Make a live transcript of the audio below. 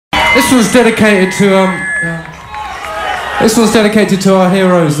This one's dedicated to this one's dedicated to our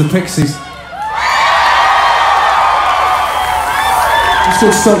heroes, the Pixies. Just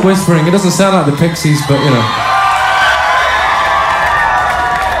got to stop whispering. It doesn't sound like the Pixies, but you know.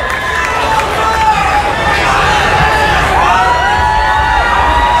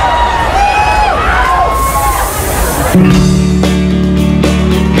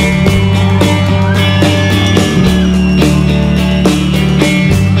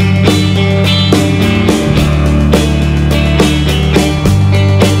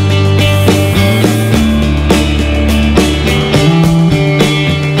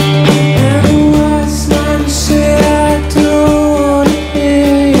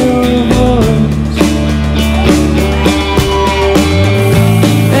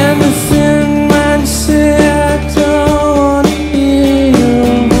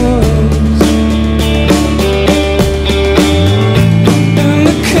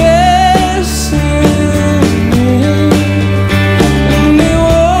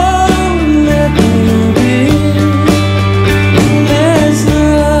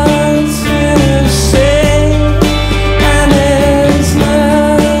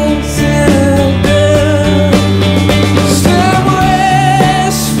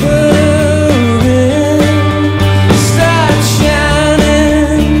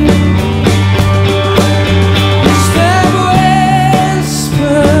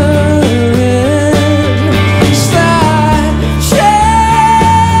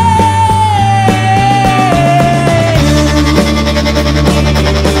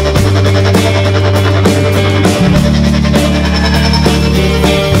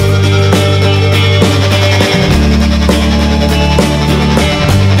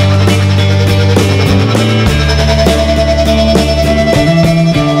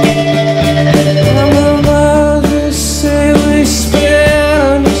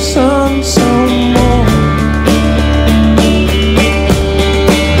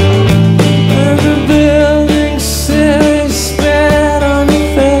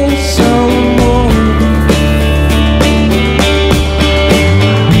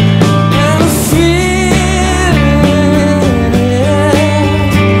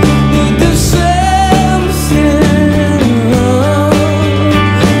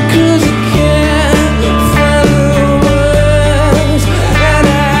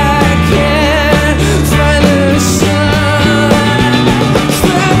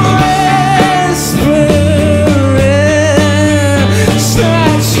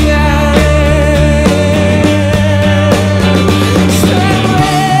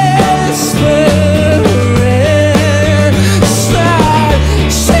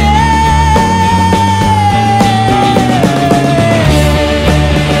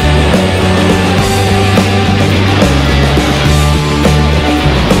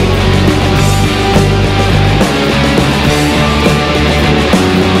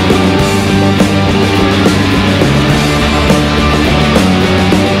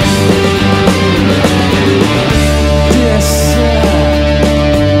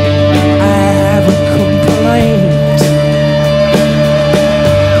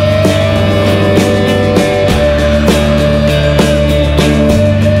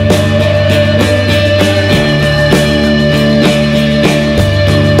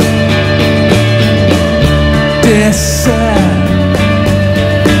 Yes, sir.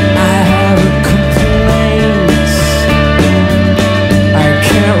 I have a complaint. I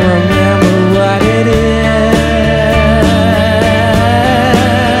can't remember what it is.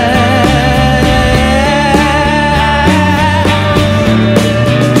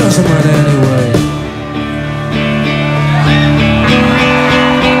 Doesn't matter anyway. It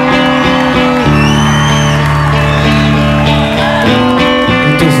doesn't matter anyway.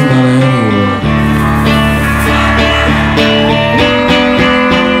 It doesn't matter anyway.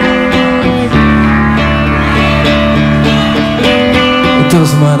 It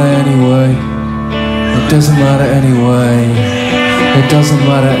doesn't matter anyway. It doesn't matter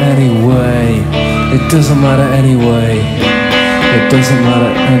anyway. It doesn't matter anyway. It doesn't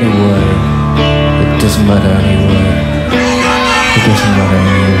matter anyway. It doesn't matter anyway. It doesn't matter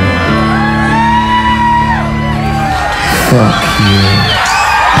anyway. Fuck you.